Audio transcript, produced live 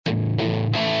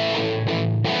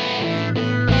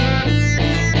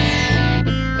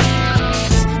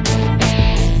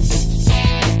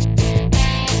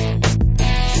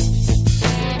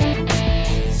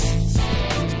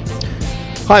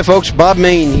Hi folks, Bob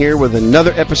Main here with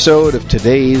another episode of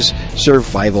today's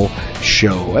Survival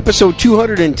Show. Episode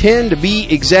 210 to be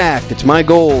exact. It's my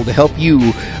goal to help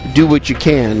you do what you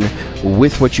can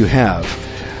with what you have,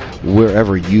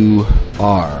 wherever you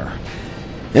are.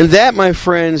 And that, my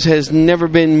friends, has never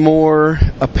been more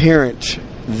apparent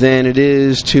than it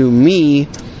is to me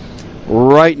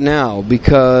right now,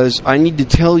 because I need to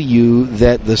tell you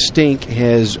that the stink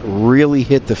has really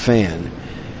hit the fan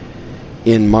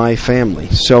in my family.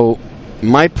 So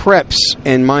my preps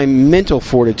and my mental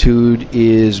fortitude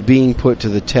is being put to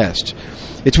the test.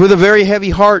 It's with a very heavy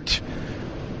heart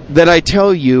that I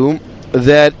tell you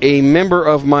that a member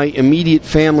of my immediate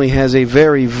family has a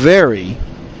very, very,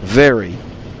 very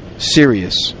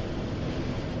serious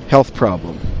health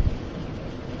problem.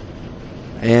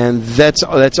 And that's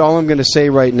all I'm going to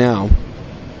say right now.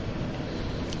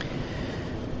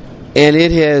 And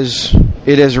it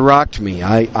has rocked me.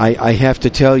 I have to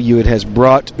tell you, it has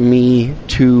brought me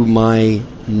to my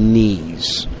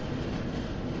knees.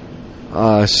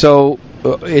 So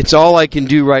it's all I can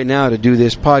do right now to do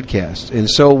this podcast. And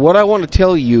so what I want to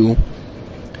tell you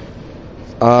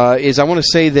is I want to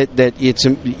say that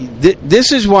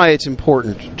this is why it's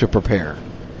important to prepare.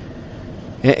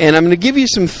 And I'm going to give you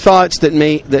some thoughts that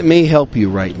may help you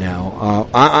right now.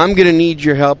 I'm going to need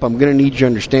your help. I'm going to need your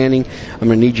understanding. I'm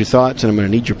going to need your thoughts, and I'm going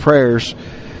to need your prayers.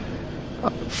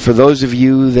 For those of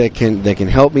you that can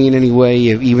help me in any way,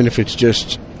 even if it's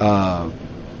just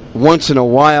once in a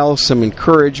while, some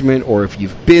encouragement, or if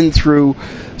you've been through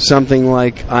something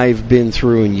like I've been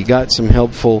through and you got some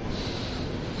helpful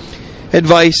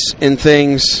advice and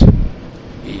things.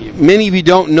 Many of you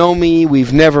don't know me.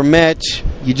 We've never met.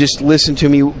 You just listen to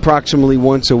me approximately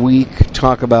once a week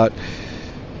talk about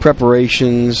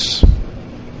preparations.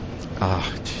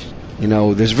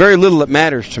 There's very little that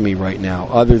matters to me right now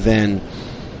other than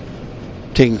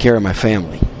taking care of my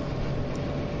family.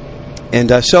 And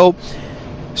so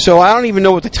I don't even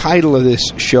know what the title of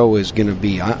this show is going to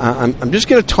be. I'm just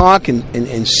going to talk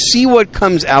and see what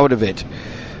comes out of it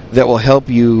that will help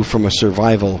you from a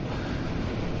survival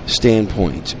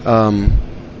standpoint.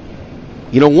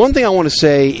 One thing I want to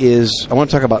say is I want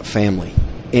to talk about family.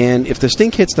 And if the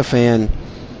stink hits the fan,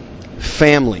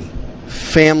 family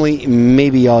may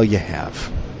be all you have.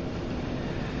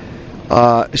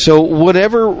 So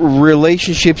whatever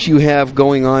relationships you have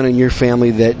going on in your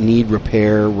family that need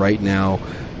repair right now,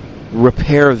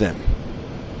 repair them.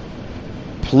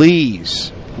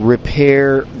 Please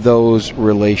repair those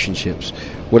relationships.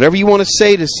 Whatever you want to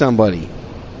say to somebody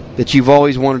that you've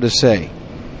always wanted to say,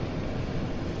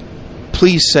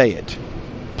 please say it.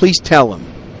 Please tell them.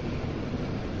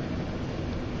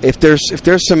 If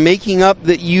there's some making up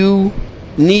that you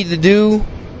need to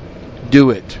do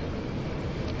it.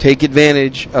 Take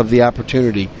advantage of the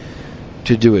opportunity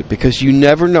to do it, because you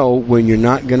never know when you're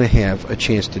not going to have a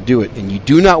chance to do it, and you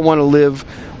do not want to live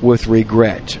with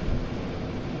regret.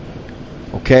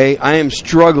 Okay? I am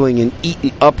struggling and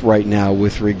eaten up right now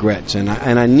with regrets, and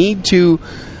I need to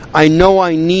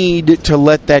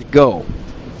let that go.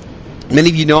 Many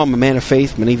of you know I'm a man of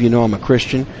faith. Many of you know I'm a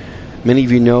Christian. Many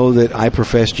of you know that I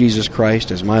profess Jesus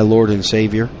Christ as my Lord and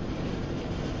Savior.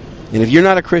 And if you're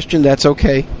not a Christian, that's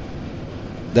okay.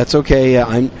 That's okay.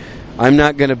 I'm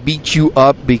not going to beat you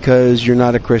up because you're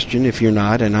not a Christian if you're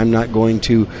not, and I'm not going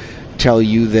to tell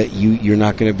you that you're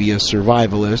not going to be a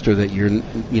survivalist, or that you're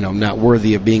not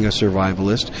worthy of being a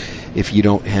survivalist if you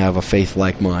don't have a faith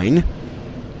like mine.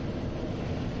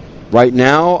 Right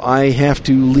now, I have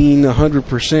to lean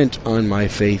 100% on my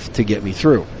faith to get me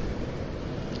through.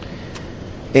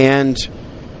 And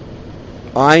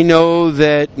I know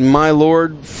that my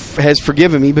Lord has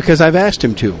forgiven me because I've asked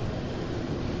Him to.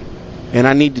 And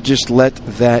I need to just let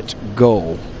that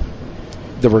go.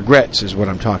 The regrets is what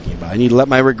I'm talking about. I need to let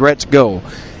my regrets go.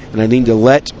 And I need to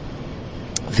let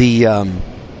the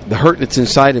hurt that's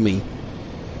inside of me,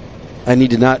 I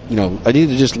need to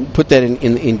just put that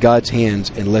in God's hands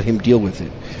and let Him deal with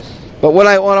it. But what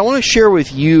I want to share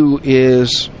with you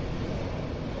is,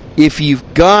 if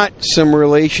you've got some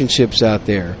relationships out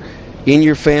there in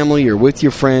your family or with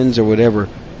your friends or whatever,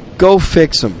 go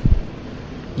fix them.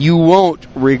 You won't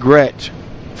regret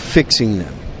fixing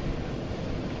them.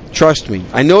 Trust me.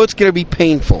 I know it's going to be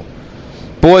painful.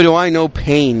 Boy, do I know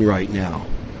pain right now.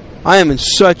 I am in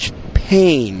such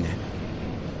pain.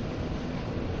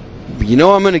 But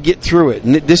I'm going to get through it.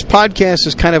 And this podcast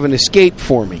is kind of an escape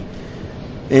for me.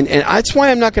 And that's why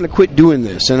I'm not going to quit doing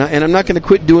this. And I'm not going to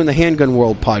quit doing the Handgun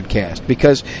World podcast,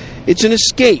 because it's an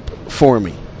escape for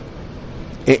me.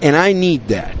 And I need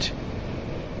that.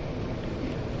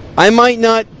 I might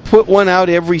not put one out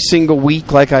every single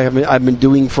week like I've been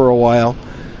doing for a while.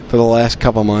 for the last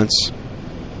couple months.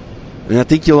 And I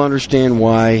think you'll understand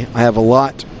why. I have a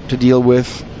lot to deal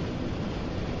with.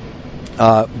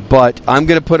 But I'm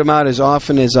going to put them out as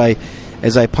often as I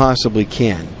possibly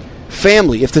can.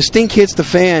 Family. If the stink hits the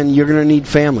fan, you're going to need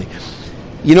family.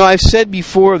 You know, I've said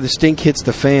before, the stink hits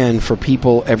the fan for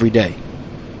people every day.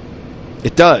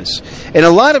 It does. And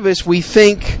a lot of us, we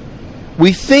think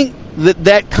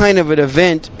that kind of an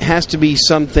event has to be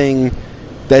something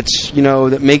that's,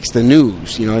 that makes the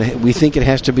news. We think it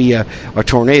has to be a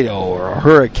tornado or a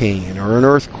hurricane or an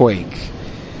earthquake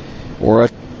or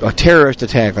a terrorist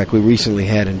attack like we recently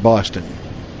had in Boston.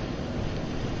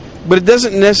 But it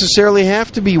doesn't necessarily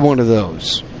have to be one of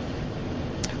those.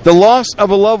 The loss of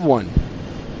a loved one.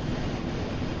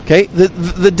 Okay,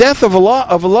 the death of a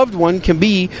loved one can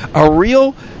be a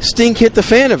real stink hit the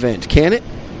fan event, can it?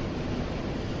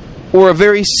 Or a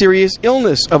very serious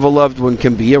illness of a loved one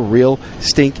can be a real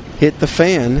stink hit the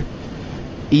fan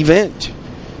event.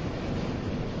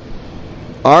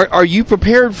 Are you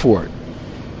prepared for it?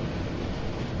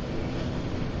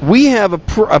 We have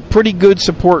a pretty good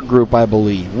support group, I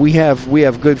believe. We have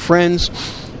good friends.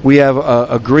 We have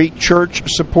a great church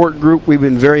support group. We've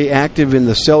been very active in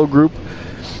the cell group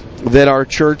that our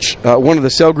church, one of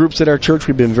the cell groups at our church,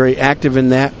 we've been very active in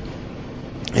that.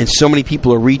 And so many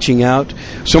people are reaching out.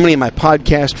 So many of my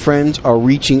podcast friends are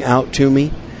reaching out to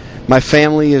me. My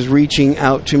family is reaching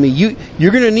out to me.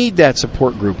 You're going to need that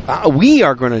support group. We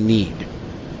are going to need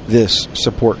this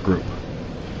support group.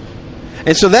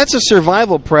 And so that's a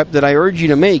survival prep that I urge you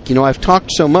to make. I've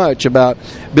talked so much about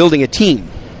building a team.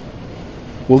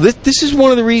 Well, this is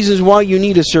one of the reasons why you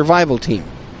need a survival team.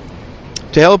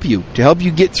 To help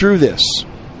you get through this,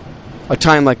 a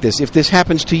time like this. If this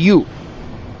happens to you,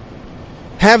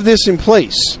 have this in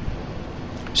place.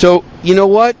 So, you know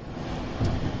what?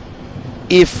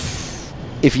 If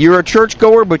you're a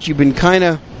churchgoer, but you've been kind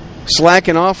of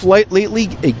slacking off lately,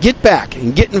 get back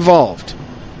and get involved.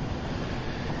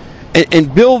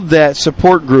 And build that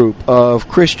support group of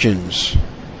Christians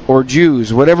or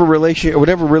Jews, whatever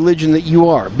religion that you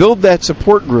are. Build that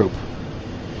support group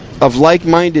of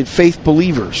like-minded faith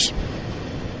believers.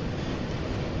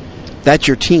 That's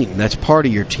your team. That's part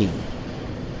of your team.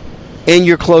 And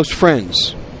your close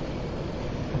friends.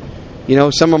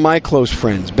 Some of my close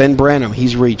friends. Ben Branham,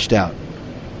 he's reached out.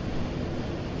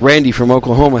 Randy from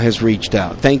Oklahoma has reached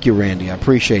out. Thank you, Randy. I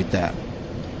appreciate that.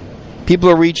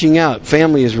 People are reaching out.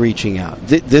 Family is reaching out.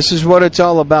 This is what it's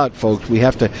all about, folks. We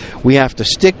have to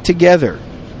stick together.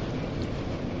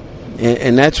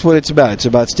 And that's what it's about. It's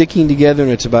about sticking together,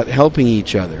 and it's about helping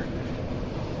each other.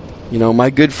 My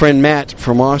good friend Matt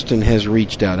from Austin has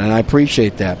reached out, and I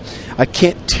appreciate that. I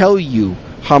can't tell you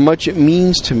how much it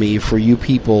means to me for you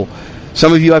people.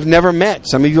 Some of you I've never met.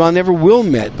 Some of you I never will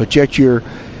meet, but yet you're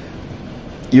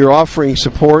offering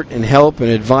support and help and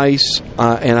advice,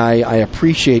 and I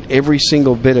appreciate every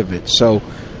single bit of it. So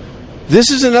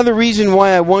this is another reason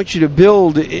why I want you to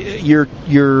build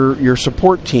your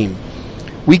support team.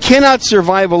 We cannot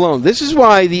survive alone. This is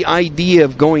why the idea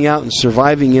of going out and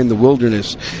surviving in the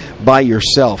wilderness by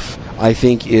yourself, I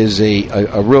think, is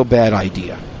a real bad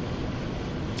idea.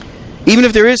 Even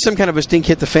if there is some kind of a stink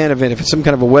hit the fan event, if it's some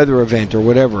kind of a weather event or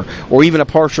whatever, or even a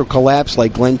partial collapse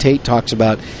like Glenn Tate talks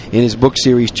about in his book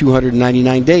series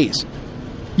 299 Days,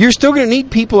 you're still going to need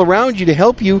people around you to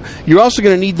help you. You're also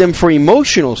going to need them for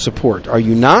emotional support, are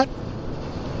you not?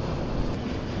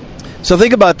 So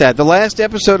think about that. The last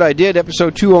episode I did,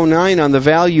 episode 209, on the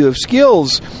value of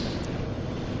skills,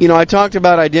 I talked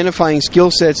about identifying skill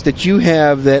sets that you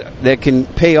have that can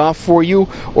pay off for you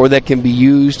or that can be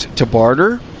used to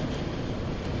barter.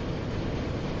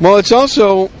 Well, it's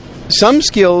also some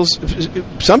skills.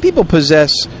 Some people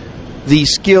possess the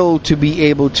skill to be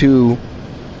able to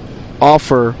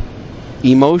offer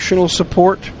emotional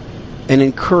support and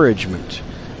encouragement.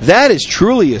 That is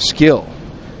truly a skill.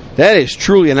 That is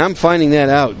truly, and I'm finding that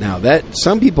out now, that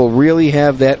some people really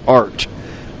have that art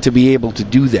to be able to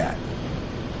do that.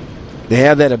 They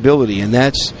have that ability, and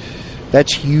that's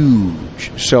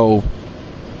huge. So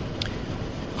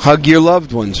hug your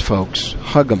loved ones, folks.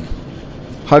 Hug them.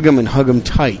 Hug them and hug them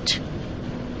tight.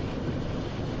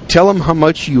 Tell them how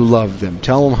much you love them.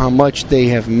 Tell them how much they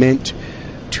have meant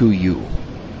to you.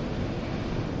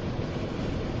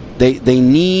 They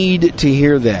need to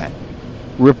hear that.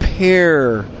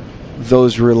 Repair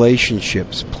those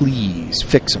relationships, please.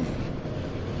 Fix them.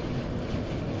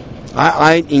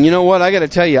 And you know what? I got to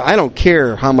tell you, I don't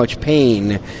care how much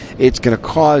pain it's going to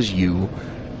cause you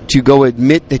to go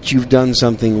admit that you've done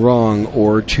something wrong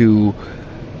or to,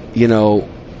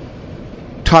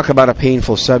 talk about a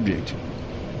painful subject.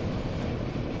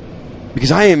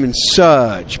 Because I am in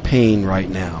such pain right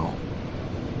now.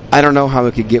 I don't know how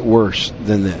it could get worse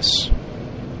than this.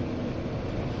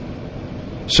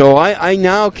 So I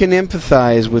now can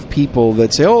empathize with people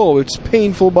that say, oh, it's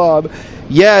painful, Bob.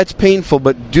 Yeah, it's painful,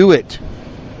 but do it.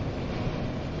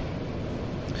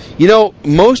 You know,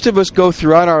 most of us go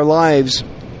throughout our lives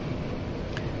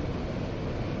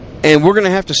and we're going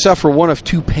to have to suffer one of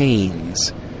two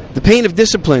pains. The pain of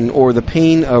discipline or the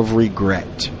pain of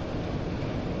regret.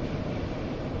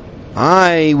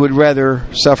 I would rather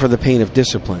suffer the pain of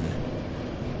discipline.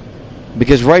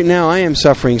 Because right now I am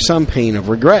suffering some pain of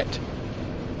regret.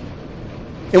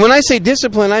 And when I say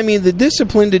discipline, I mean the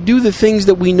discipline to do the things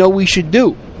that we know we should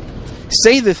do.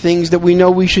 Say the things that we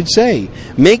know we should say.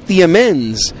 Make the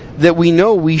amends that we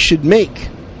know we should make.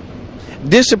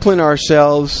 Discipline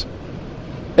ourselves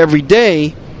every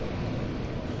day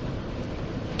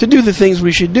to do the things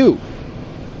we should do.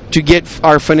 To get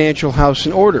our financial house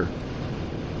in order.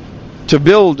 To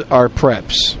build our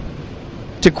preps.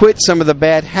 To quit some of the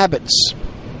bad habits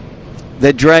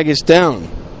that drag us down.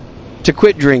 To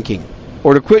quit drinking.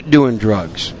 Or to quit doing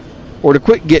drugs. Or to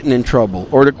quit getting in trouble.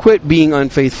 Or to quit being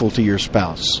unfaithful to your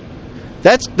spouse.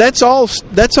 That's all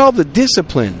the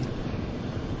discipline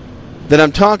that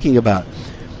I'm talking about.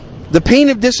 The pain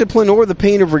of discipline or the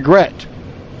pain of regret.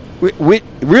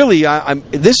 Really,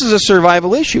 this is a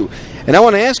survival issue. And I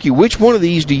want to ask you, which one of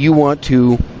these do you want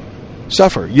to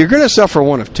suffer? You're going to suffer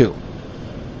one of two.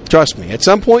 Trust me. At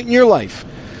some point in your life,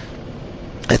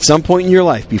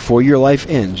 before your life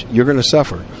ends, you're going to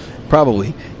suffer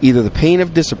probably either the pain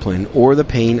of discipline or the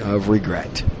pain of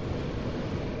regret.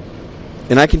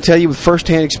 And I can tell you with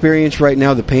firsthand experience right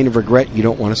now, the pain of regret you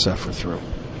don't want to suffer through.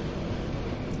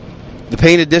 The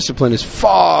pain of discipline is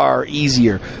far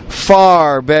easier,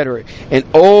 far better. And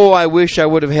oh, I wish I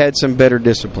would have had some better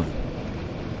discipline.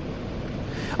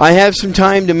 I have some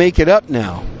time to make it up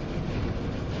now.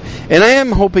 And I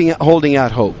am holding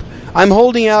out hope. I'm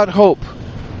holding out hope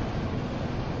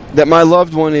that my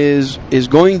loved one is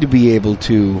going to be able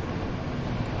to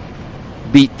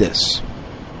beat this.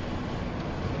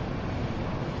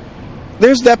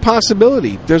 There's that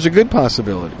possibility. There's a good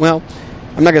possibility. Well,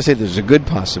 I'm not going to say there's a good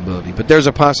possibility, but there's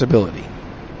a possibility.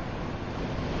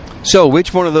 So,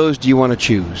 which one of those do you want to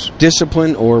choose?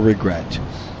 Discipline or regret?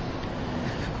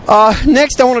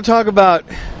 Next, I want to talk about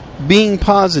being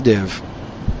positive.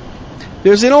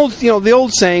 There's the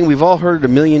old saying we've all heard it a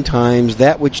million times,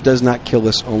 that which does not kill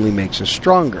us only makes us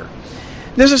stronger.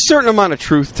 There's a certain amount of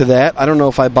truth to that. I don't know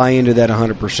if I buy into that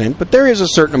 100%, but there is a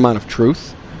certain amount of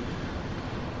truth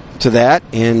to that,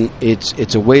 and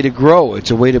it's a way to grow.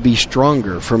 It's a way to be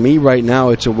stronger. For me right now,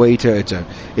 it's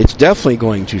it's definitely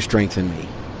going to strengthen me.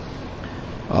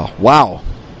 Wow.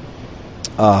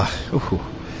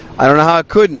 I don't know how it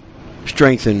couldn't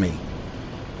strengthen me.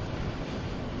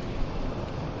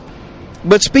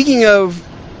 But speaking of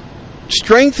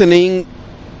strengthening,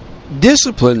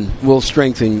 discipline will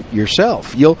strengthen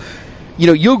yourself. You'll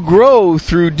grow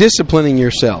through disciplining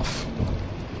yourself.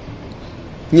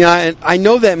 Yeah, and I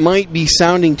know that might be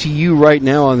sounding to you right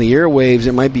now on the airwaves.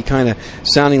 It might be kind of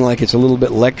sounding like it's a little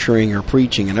bit lecturing or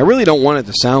preaching, and I really don't want it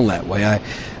to sound that way.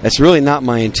 That's really not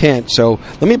my intent. So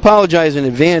let me apologize in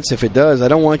advance if it does. I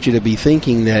don't want you to be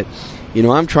thinking that,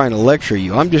 I'm trying to lecture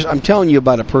you. I'm telling you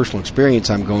about a personal experience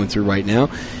I'm going through right now,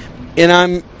 and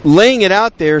I'm laying it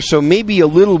out there so maybe a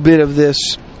little bit of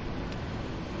this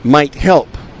might help.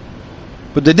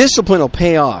 But the discipline will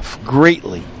pay off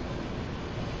greatly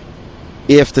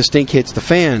if the stink hits the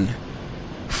fan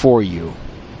for you.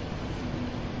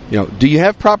 Do you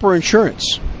have proper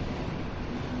insurance?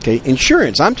 Okay,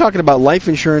 insurance. I'm talking about life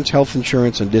insurance, health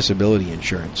insurance, and disability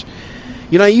insurance.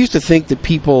 I used to think that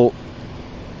people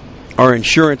are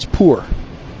insurance poor.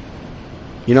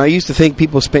 I used to think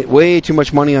people spent way too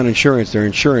much money on insurance. They're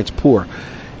insurance poor.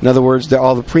 In other words,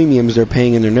 all the premiums they're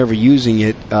paying and they're never using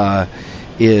it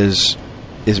is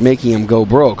making them go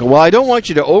broke. Well, I don't want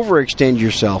you to overextend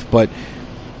yourself, but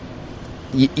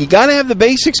you got to have the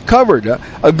basics covered.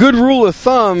 A good rule of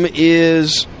thumb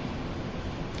is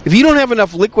if you don't have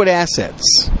enough liquid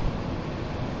assets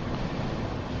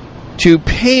to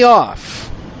pay off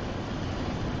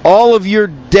all of your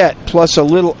debt plus a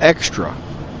little extra,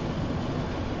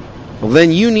 well,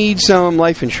 then you need some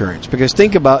life insurance. Because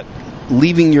think about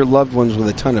leaving your loved ones with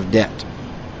a ton of debt.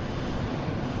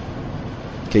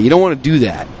 Okay, you don't want to do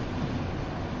that.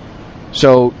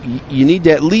 So you need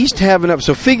to at least have enough.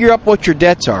 So figure out what your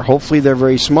debts are. Hopefully they're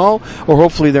very small, or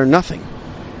hopefully they're nothing.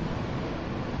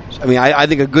 I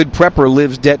think a good prepper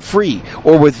lives debt-free,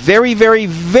 or with very, very,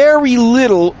 very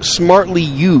little smartly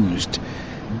used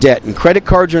debt. And credit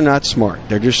cards are not smart.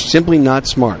 They're just simply not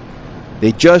smart.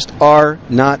 They just are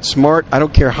not smart. I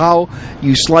don't care how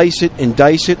you slice it and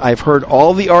dice it. I've heard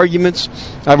all the arguments.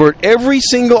 I've heard every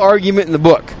single argument in the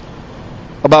book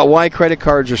about why credit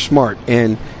cards are smart,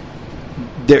 and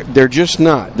they're just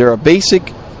not. They're a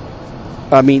basic.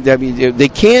 They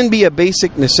can be a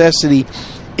basic necessity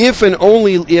if and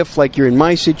only if, like you're in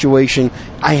my situation,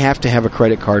 I have to have a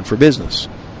credit card for business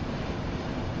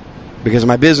because of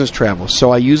my business travels. So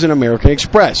I use an American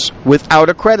Express without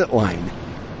a credit line.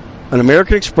 An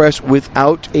American Express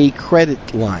without a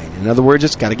credit line. In other words,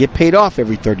 it's got to get paid off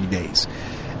every 30 days.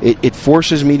 It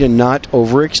forces me to not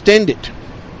overextend it.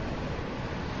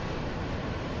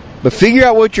 But figure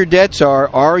out what your debts are.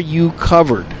 Are you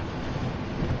covered?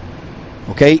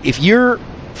 Okay, if you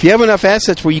have enough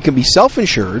assets where you can be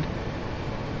self-insured,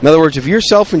 in other words, if you're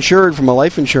self-insured from a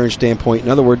life insurance standpoint, in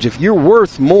other words, if you're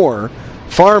worth more,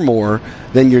 far more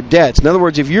than your debts, in other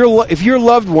words, if your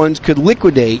loved ones could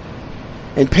liquidate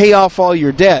and pay off all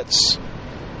your debts,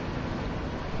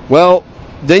 well,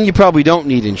 then you probably don't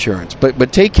need insurance.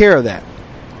 But take care of that.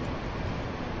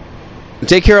 And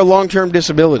take care of long-term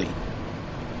disability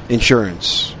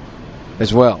insurance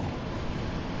as well.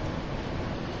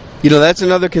 That's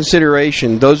another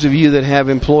consideration. Those of you that have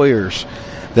employers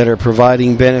that are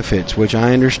providing benefits, which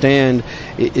I understand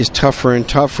is tougher and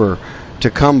tougher to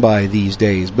come by these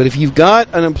days. But if you've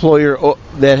got an employer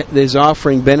that is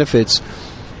offering benefits,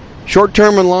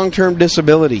 short-term and long-term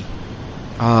disability,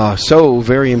 so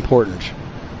very important.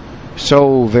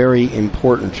 So very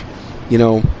important.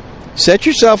 Set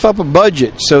yourself up a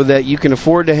budget so that you can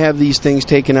afford to have these things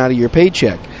taken out of your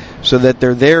paycheck so that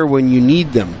they're there when you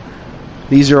need them.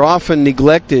 These are often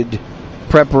neglected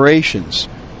preparations.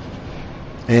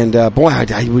 And boy,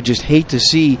 I would just hate to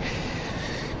see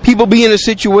people be in a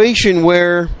situation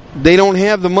where they don't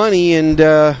have the money and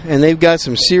they've got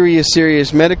some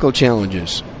serious medical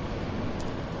challenges.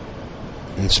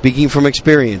 And speaking from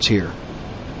experience here.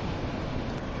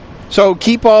 So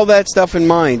keep all that stuff in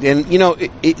mind. And,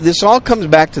 this all comes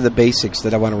back to the basics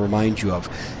that I want to remind you of.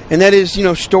 And that is,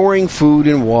 storing food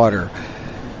and water.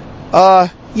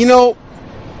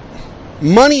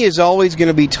 Money is always going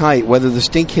to be tight, whether the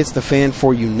stink hits the fan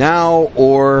for you now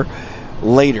or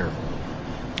later.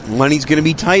 Money's going to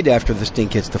be tight after the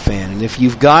stink hits the fan. And if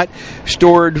you've got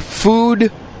stored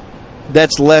food,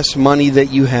 that's less money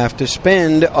that you have to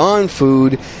spend on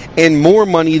food and more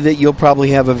money that you'll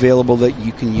probably have available that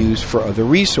you can use for other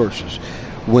resources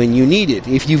when you need it.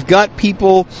 If you've got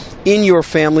people in your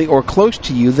family or close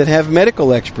to you that have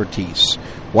medical expertise,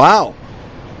 wow,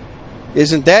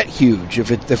 isn't that huge?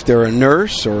 If they're a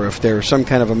nurse or if they're some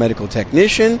kind of a medical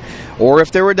technician or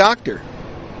if they're a doctor.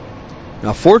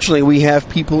 Now, fortunately, we have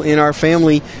people in our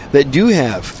family that do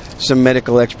have some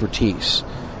medical expertise.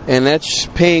 And that's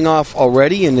paying off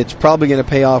already, and it's probably going to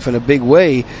pay off in a big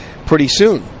way pretty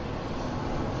soon.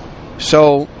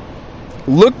 So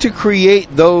look to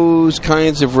create those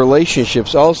kinds of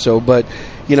relationships also. But,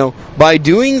 by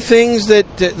doing things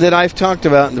that I've talked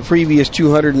about in the previous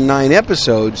 209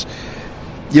 episodes,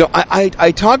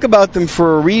 I talk about them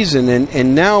for a reason,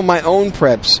 and now my own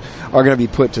preps are going to be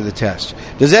put to the test.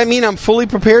 Does that mean I'm fully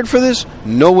prepared for this?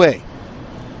 No way.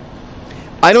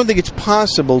 I don't think it's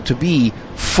possible to be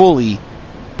fully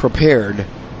prepared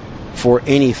for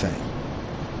anything.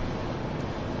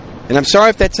 And I'm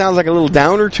sorry if that sounds like a little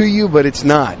downer to you, but it's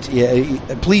not.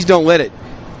 Please don't let it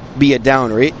be a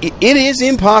downer. It is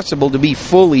impossible to be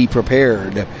fully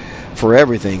prepared for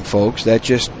everything, folks. It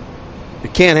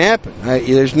can't happen.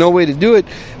 There's no way to do it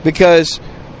because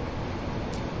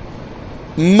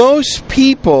most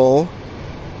people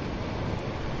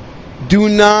do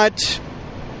not...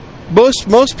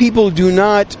 Most people do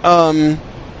not,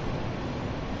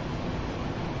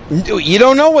 you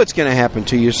don't know what's going to happen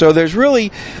to you, so there's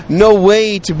really no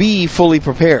way to be fully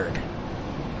prepared.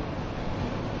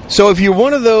 So if you're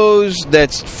one of those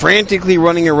that's frantically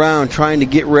running around trying to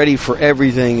get ready for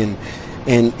everything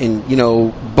and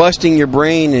busting your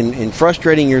brain and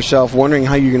frustrating yourself, wondering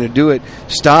how you're going to do it,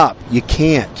 stop. You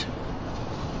can't.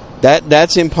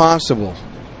 That's impossible.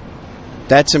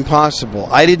 That's impossible.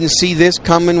 I didn't see this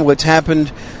coming, what's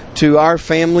happened to our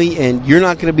family, and you're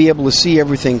not going to be able to see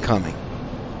everything coming.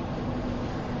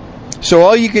 So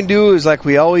all you can do is, like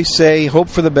we always say, hope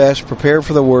for the best, prepare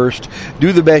for the worst,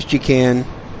 do the best you can,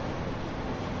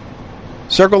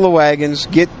 circle the wagons,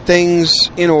 get things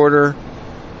in order,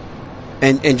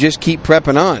 and just keep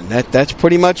prepping on. That's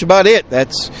pretty much about it.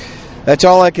 That's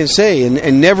all I can say,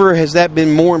 and never has that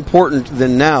been more important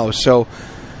than now. So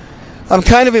I'm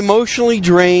kind of emotionally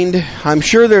drained. I'm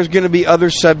sure there's going to be other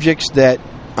subjects that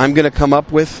I'm going to come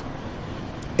up with.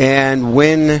 And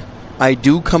when I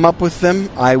do come up with them,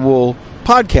 I will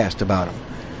podcast about them.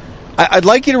 I'd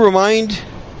like you to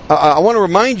I want to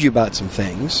remind you about some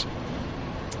things.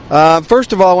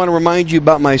 First of all, I want to remind you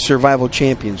about my Survival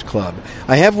Champions Club.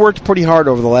 I have worked pretty hard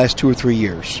over the last 2 or 3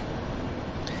 years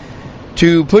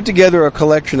to put together a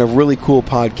collection of really cool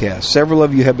podcasts. Several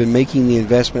of you have been making the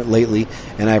investment lately,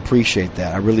 and I appreciate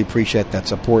that. I really appreciate that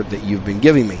support that you've been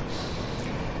giving me.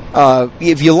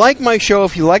 If you like my show,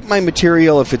 if you like my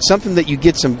material, if it's something that you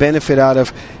get some benefit out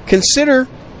of, consider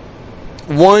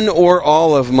one or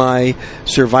all of my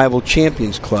Survival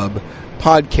Champions Club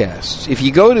podcasts. If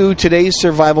you go to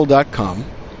todayssurvival.com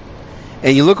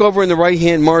and you look over in the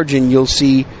right-hand margin, you'll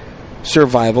see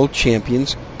Survival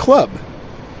Champions Club.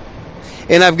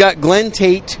 And I've got Glenn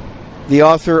Tate, the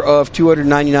author of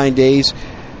 299 Days.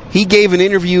 He gave an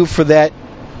interview for that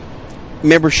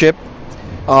membership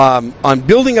on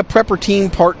Building a Prepper Team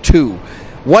Part 2.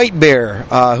 White Bear,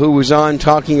 who was on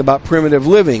talking about primitive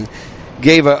living,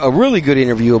 gave a really good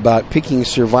interview about picking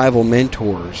survival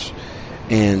mentors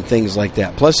and things like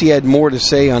that. Plus, he had more to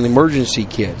say on emergency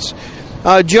kits.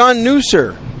 John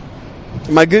Nusser,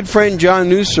 my good friend John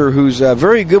Nusser, who's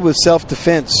very good with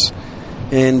self-defense.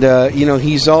 And,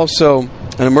 he's also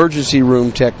an emergency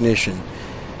room technician.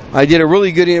 I did a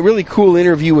really cool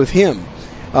interview with him.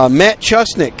 Matt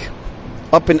Chusnick,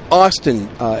 up in Austin,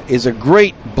 is a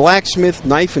great blacksmith,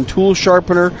 knife and tool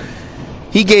sharpener.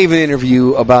 He gave an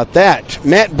interview about that.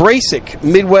 Matt Brasic,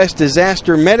 Midwest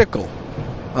Disaster Medical,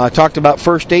 talked about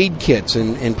first aid kits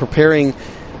and preparing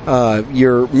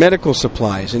your medical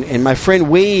supplies. And my friend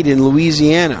Wade in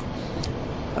Louisiana,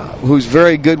 who's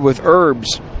very good with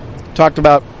herbs, talked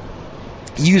about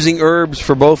using herbs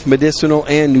for both medicinal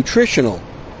and nutritional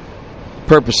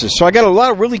purposes. So I got a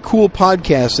lot of really cool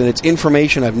podcasts, and it's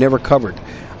information I've never covered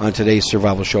on today's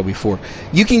Survival Show before.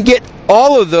 You can get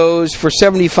all of those for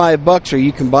 $75, or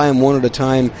you can buy them one at a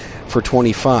time for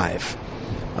 $25.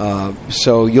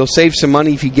 So you'll save some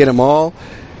money if you get them all.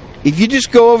 If you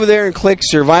just go over there and click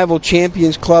Survival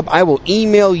Champions Club, I will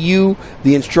email you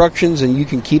the instructions, and you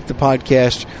can keep the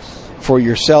podcast for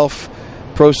yourself.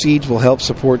 Proceeds will help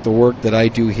support the work that I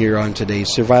do here on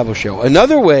today's Survival Show.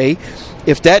 Another way,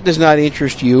 if that does not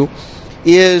interest you,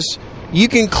 is you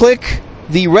can click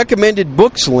the recommended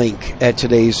books link at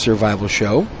today's Survival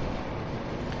Show.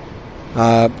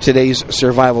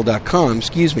 Today'sSurvival.com,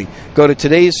 Go to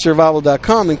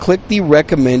Today'sSurvival.com and click the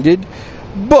recommended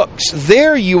books.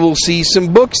 There you will see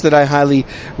some books that I highly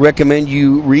recommend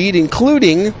you read,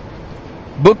 including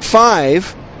Book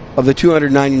 5 of the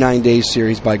 299 Days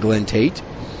series by Glenn Tate.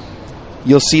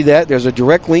 You'll see that. There's a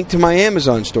direct link to my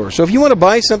Amazon store. So if you want to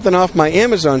buy something off my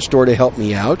Amazon store to help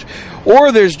me out,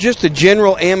 or there's just a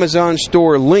general Amazon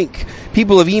store link,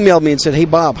 people have emailed me and said, "Hey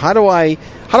Bob, how do I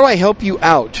help you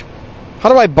out? How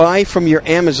do I buy from your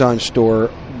Amazon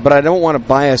store, but I don't want to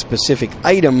buy a specific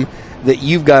item that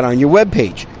you've got on your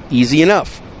webpage?" Easy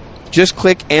enough. Just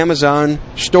click Amazon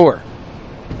store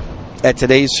at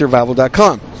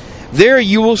todayssurvival.com. There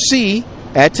you will see,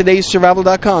 at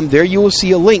todayssurvival.com, there you will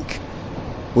see a link.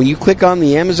 When you click on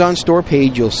the Amazon store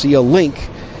page, you'll see a link.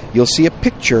 You'll see a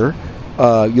picture.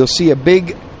 You'll see a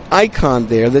big icon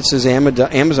there that says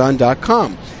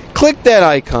Amazon.com. Click that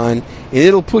icon, and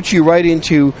it'll put you right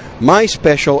into my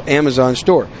special Amazon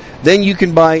store. Then you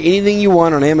can buy anything you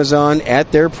want on Amazon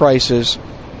at their prices,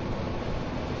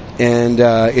 and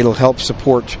it'll help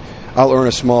support. I'll earn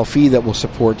a small fee that will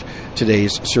support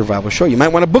today's Survival Show. You might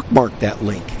want to bookmark that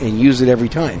link and use it every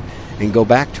time and go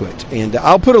back to it. And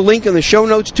I'll put a link in the show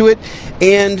notes to it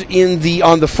and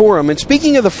on the forum. And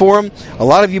speaking of the forum, a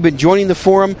lot of you have been joining the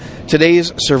forum,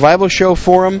 today's Survival Show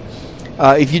forum.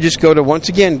 If you just go to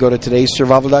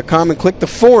todayssurvival.com and click the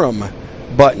forum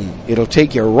button, it'll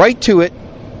take you right to it.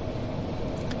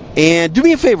 And do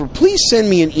me a favor, please send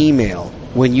me an email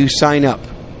when you sign up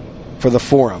for the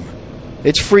forum.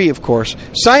 It's free, of course.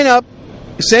 Sign up,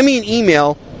 send me an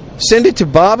email, send it to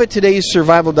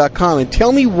bob@todayssurvival.com, and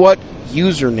tell me what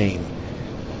username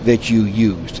that you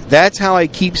used. That's how I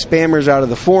keep spammers out of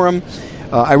the forum.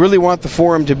 I really want the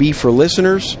forum to be for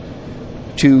listeners,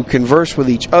 to converse with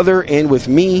each other and with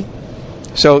me.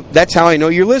 So that's how I know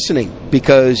you're listening,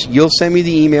 because you'll send me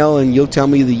the email and you'll tell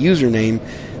me the username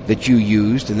that you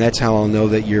used, and that's how I'll know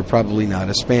that you're probably not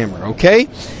a spammer, okay?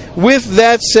 With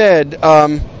that said,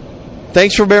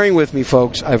 thanks for bearing with me,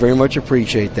 folks. I very much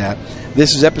appreciate that.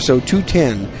 This is episode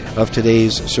 210 of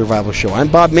today's Survival Show. I'm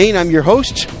Bob Main. I'm your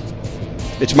host.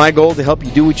 It's my goal to help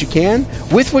you do what you can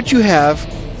with what you have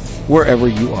wherever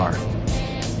you are.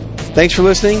 Thanks for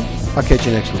listening. I'll catch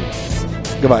you next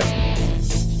week. Goodbye.